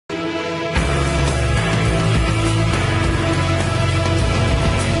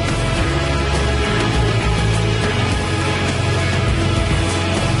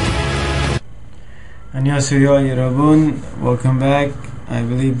안녕하세요 여러분. Welcome back. I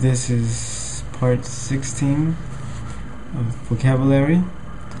believe this is part 16 of vocabulary.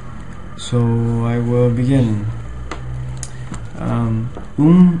 So I will begin.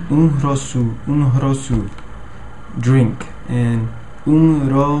 Unhrosu, drink, and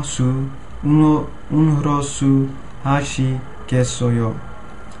unhrosu 하시겠어요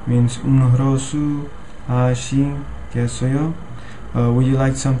means unhrosu 하시겠어요. Would you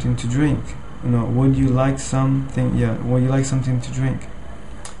like something to drink? Would you like something? Yeah, would you like something to drink?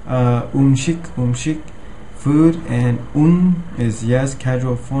 음식, food, and is yes,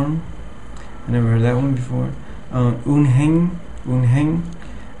 casual form. I never heard that one before. 운행,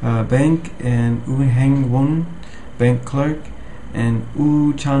 bank, and 운행원, bank clerk, and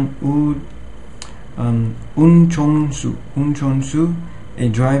운전수, a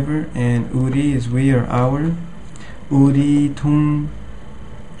driver, and 우리 is we or our.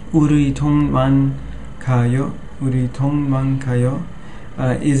 우리 통만 가요.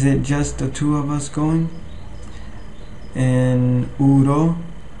 Is it just the two of us going? And 우로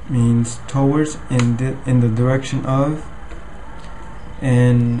means towards, in the direction of.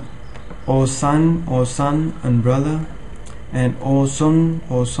 And 오산, umbrella. And 오손,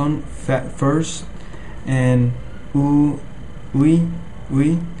 first. And we,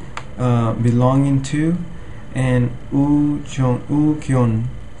 belonging to. And 우견,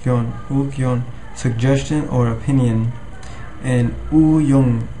 suggestion or opinion. And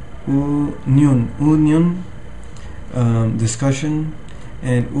union, discussion.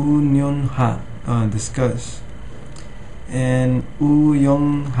 And 운영하, discuss. And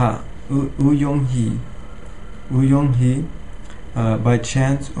우영희, by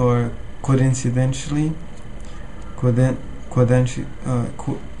chance or coincidentally,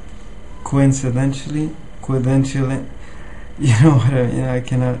 you know what I mean? I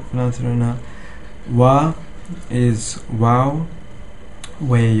cannot pronounce it right now. Wa is wow,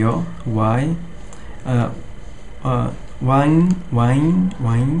 왜요, why. Wine,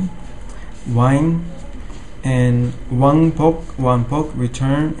 and 왕복,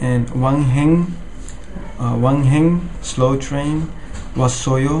 return. And 왕행, slow train.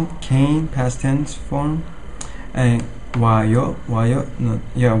 왔어요, came, past tense form. And 와요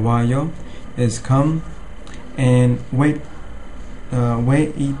is come. And wait,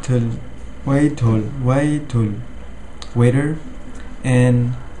 waiter.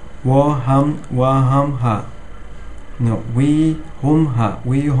 And 와함하,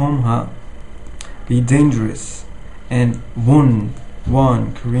 위험하, be dangerous. And won,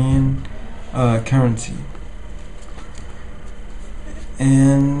 Korean currency.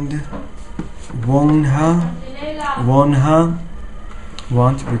 And wonha,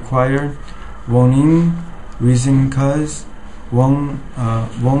 want, require. 원인, reason, cause.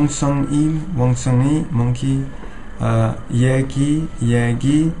 wongsungi, monkey.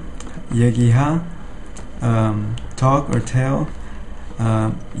 얘기하, talk or tell.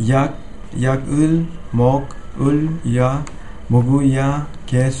 약을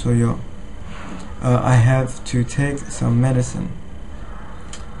먹어야겠어요. I have to take some medicine.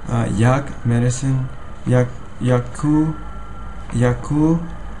 약, medicine. 약구,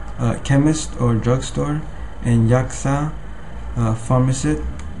 chemist or drugstore. And 약사, pharmacist,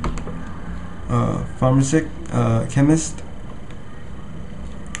 chemist.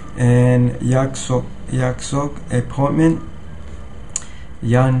 And 약속, appointment.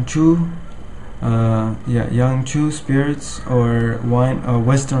 양주, spirits or wine,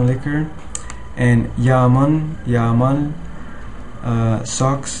 western liquor. And 야만,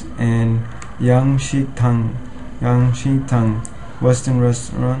 socks. And 양식당,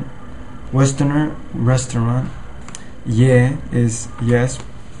 Westerner restaurant. Ye is yes,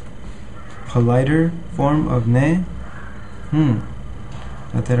 politer form of ne. I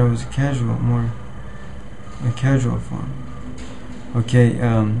thought it was more a casual form. Okay,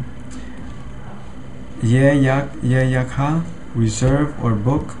 예약하, reserve or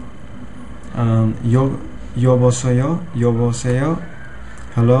book. 여보세요,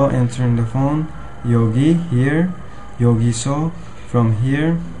 hello, answering the phone. 여기, here. 여기서, from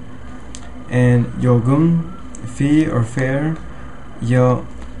here. And 요금, fee or fare.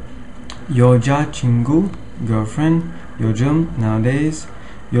 여자친구, girlfriend. 요즘, nowadays.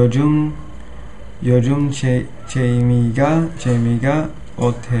 요즘 재미가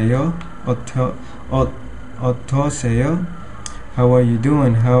어때요? 어떠세요? How are you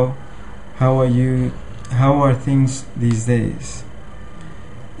doing? How are things these days?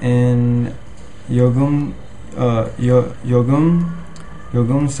 And 요금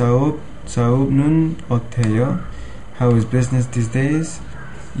사업은 어때요? How is business these days?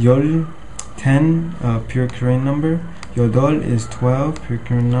 10, pure Korean number. 여덟 is 12, pure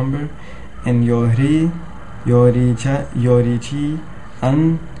Korean number. And 열이, 열이지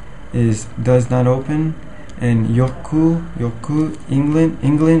안 is does not open. And yoku,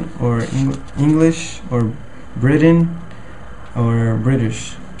 England or English or Britain or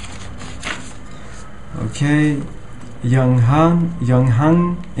British. Okay, 영항,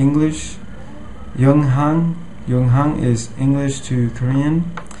 English. 영항 is English to Korean.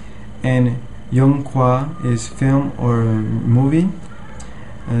 And 영화 is film or movie.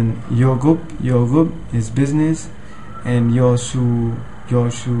 And yogup is business. And yosujan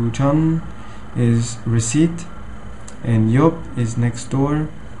is receipt. And yop is next door.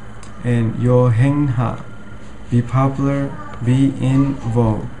 And 여행하, be popular, be in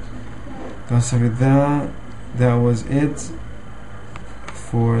vogue. That was it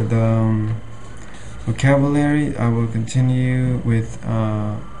for the vocabulary. I will continue with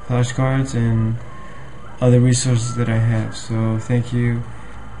flashcards and other resources that I have. So thank you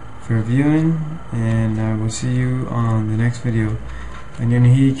for viewing, and I will see you on the next video.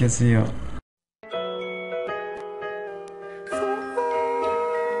 안녕히 계세요.